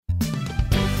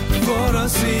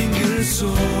single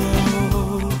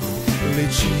soul,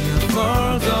 reaching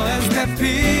further and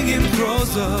stepping in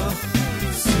closer.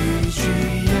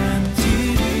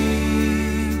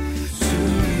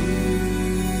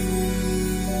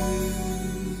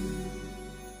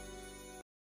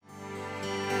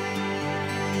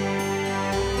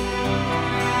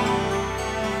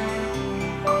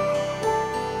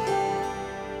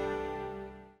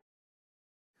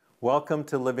 Welcome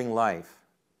to Living Life.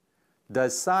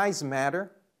 Does size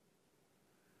matter?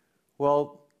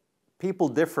 Well, people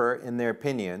differ in their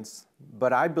opinions,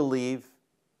 but I believe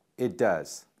it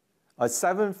does. A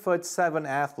 7'7"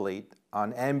 athlete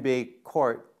on NBA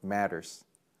court matters.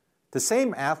 The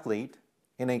same athlete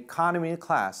in economy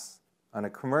class on a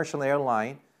commercial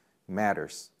airline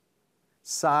matters.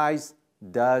 Size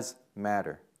does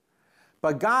matter.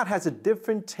 But God has a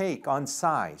different take on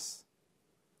size.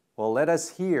 Well, let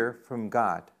us hear from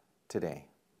God today.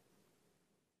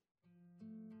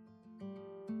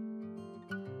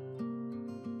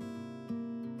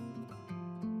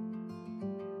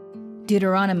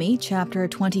 Deuteronomy chapter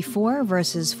 24,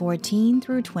 verses 14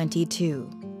 through 22.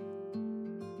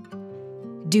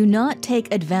 Do not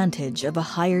take advantage of a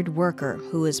hired worker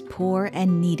who is poor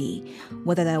and needy,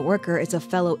 whether that worker is a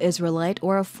fellow Israelite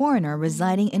or a foreigner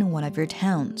residing in one of your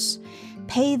towns.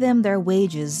 Pay them their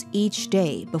wages each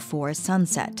day before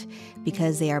sunset,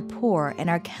 because they are poor and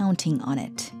are counting on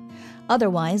it.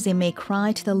 Otherwise, they may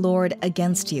cry to the Lord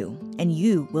against you, and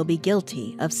you will be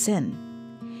guilty of sin.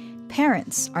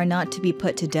 Parents are not to be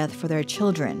put to death for their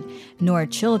children, nor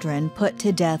children put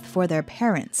to death for their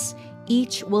parents.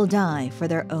 Each will die for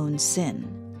their own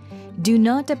sin. Do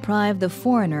not deprive the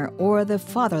foreigner or the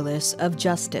fatherless of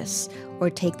justice, or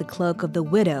take the cloak of the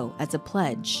widow as a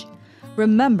pledge.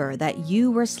 Remember that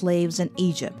you were slaves in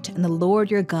Egypt, and the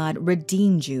Lord your God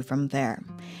redeemed you from there.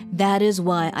 That is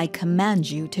why I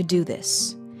command you to do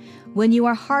this. When you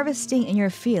are harvesting in your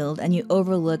field and you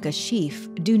overlook a sheaf,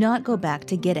 do not go back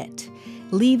to get it.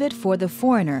 Leave it for the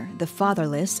foreigner, the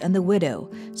fatherless, and the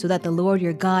widow, so that the Lord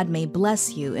your God may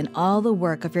bless you in all the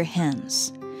work of your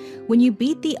hands. When you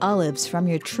beat the olives from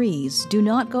your trees, do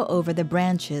not go over the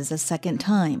branches a second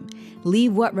time.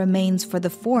 Leave what remains for the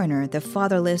foreigner, the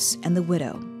fatherless, and the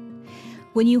widow.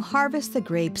 When you harvest the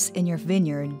grapes in your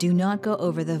vineyard, do not go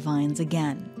over the vines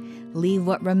again. Leave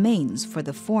what remains for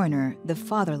the foreigner, the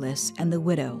fatherless, and the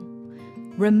widow.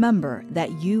 Remember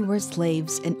that you were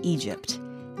slaves in Egypt.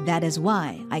 That is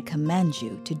why I command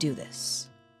you to do this.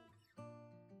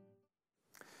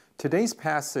 Today's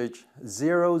passage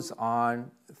zeroes on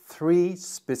three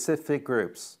specific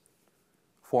groups: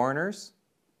 foreigners,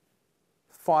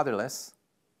 fatherless,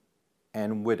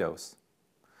 and widows.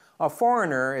 A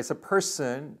foreigner is a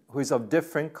person who is of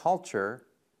different culture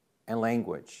and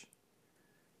language.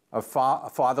 A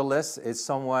fatherless is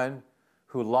someone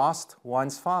who lost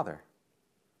one's father.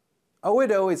 A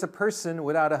widow is a person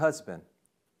without a husband.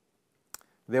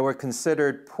 They were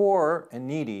considered poor and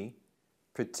needy,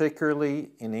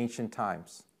 particularly in ancient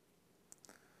times.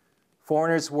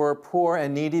 Foreigners were poor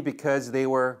and needy because they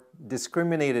were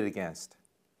discriminated against.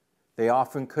 They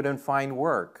often couldn't find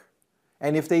work.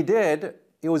 And if they did,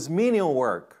 it was menial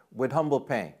work with humble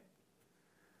pay.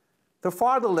 The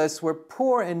fatherless were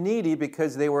poor and needy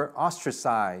because they were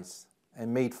ostracized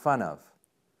and made fun of.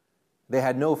 They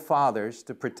had no fathers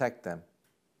to protect them.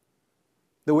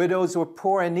 The widows were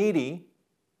poor and needy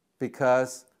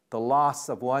because the loss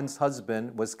of one's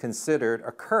husband was considered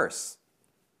a curse.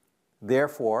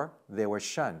 Therefore, they were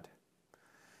shunned.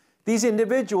 These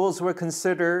individuals were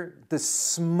considered the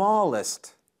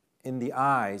smallest in the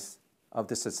eyes of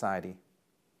the society.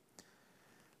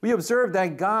 We observe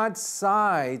that God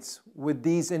sides with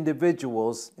these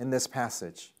individuals in this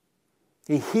passage.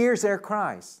 He hears their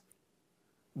cries.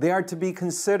 They are to be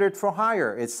considered for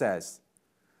hire, it says.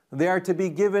 They are to be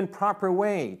given proper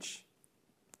wage.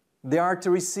 They are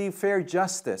to receive fair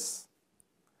justice.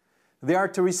 They are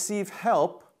to receive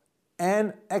help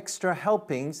and extra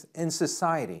helpings in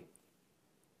society.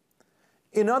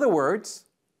 In other words,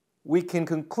 we can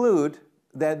conclude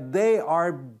that they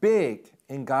are big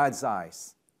in God's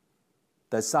eyes.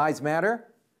 Does size matter?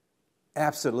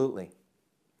 Absolutely.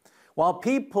 While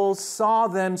people saw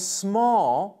them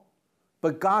small,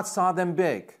 but God saw them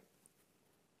big.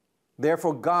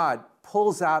 Therefore, God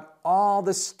pulls out all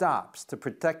the stops to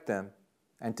protect them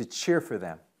and to cheer for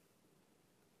them.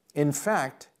 In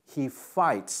fact, He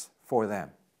fights for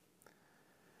them.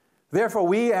 Therefore,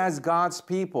 we as God's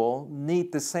people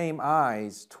need the same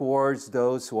eyes towards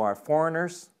those who are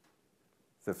foreigners,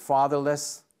 the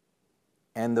fatherless,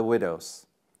 and the widows.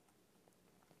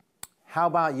 How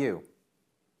about you?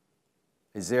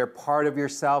 Is there a part of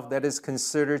yourself that is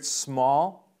considered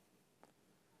small?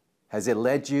 Has it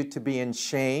led you to be in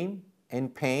shame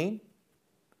and pain?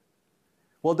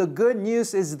 Well, the good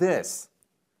news is this,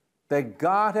 that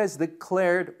God has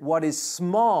declared what is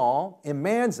small in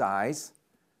man's eyes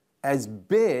as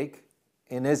big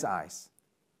in his eyes.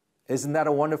 Isn't that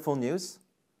a wonderful news?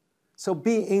 So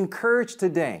be encouraged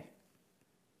today,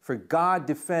 for God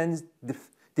defends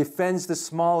the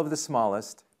small of the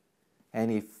smallest, and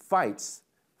he fights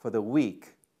for the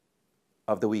weak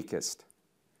of the weakest.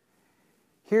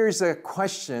 Here's a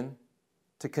question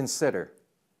to consider.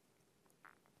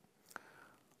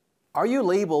 Are you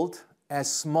labeled as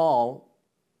small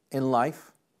in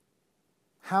life?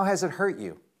 How has it hurt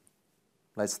you?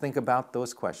 Let's think about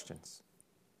those questions.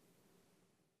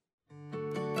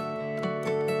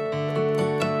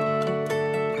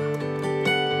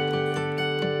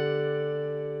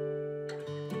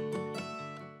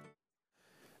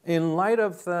 In light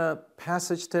of the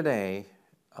passage today,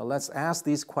 let's ask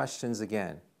these questions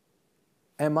again.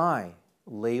 Am I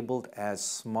labeled as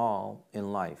small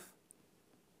in life?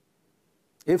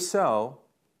 If so,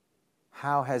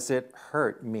 how has it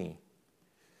hurt me?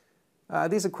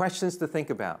 These are questions to think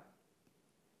about.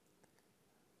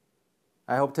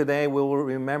 I hope today we will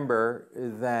remember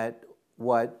that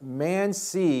what man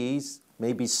sees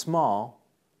may be small,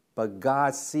 but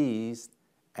God sees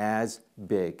as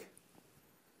big.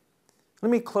 Let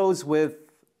me close with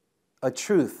a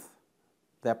truth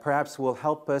that perhaps will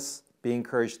help us be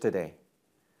encouraged today.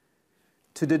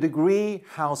 To the degree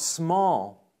how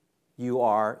small you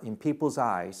are in people's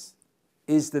eyes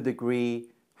is the degree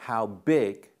how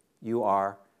big you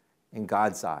are in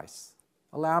God's eyes.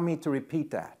 Allow me to repeat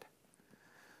that.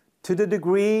 To the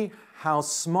degree how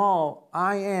small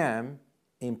I am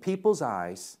in people's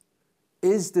eyes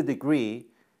is the degree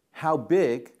how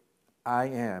big I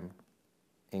am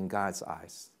in God's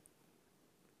eyes.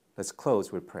 Let's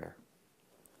close with prayer.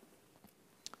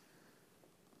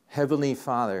 Heavenly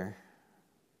Father,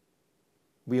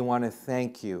 we want to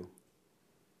thank you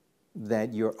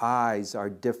that your eyes are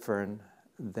different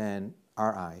than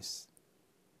our eyes.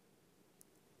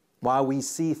 While we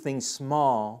see things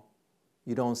small,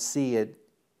 you don't see it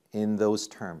in those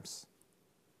terms.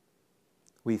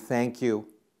 We thank you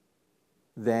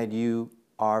that you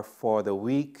are for the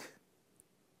weak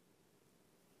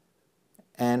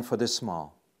and for the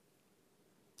small.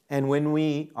 And when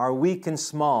we are weak and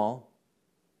small,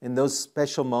 in those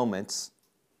special moments,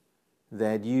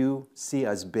 that you see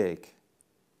us big,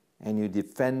 and you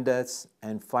defend us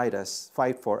and fight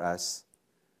for us,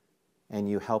 and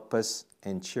you help us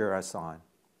and cheer us on.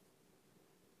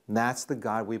 And that's the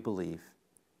God we believe,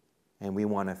 and we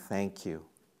want to thank you.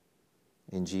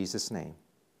 In Jesus' name,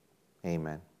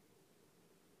 amen.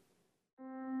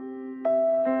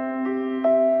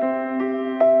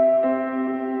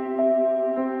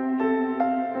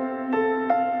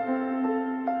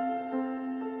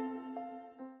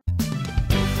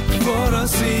 For a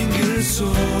single soul,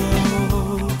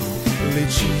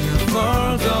 reaching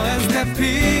further and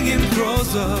stepping in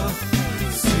closer.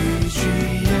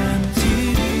 CGN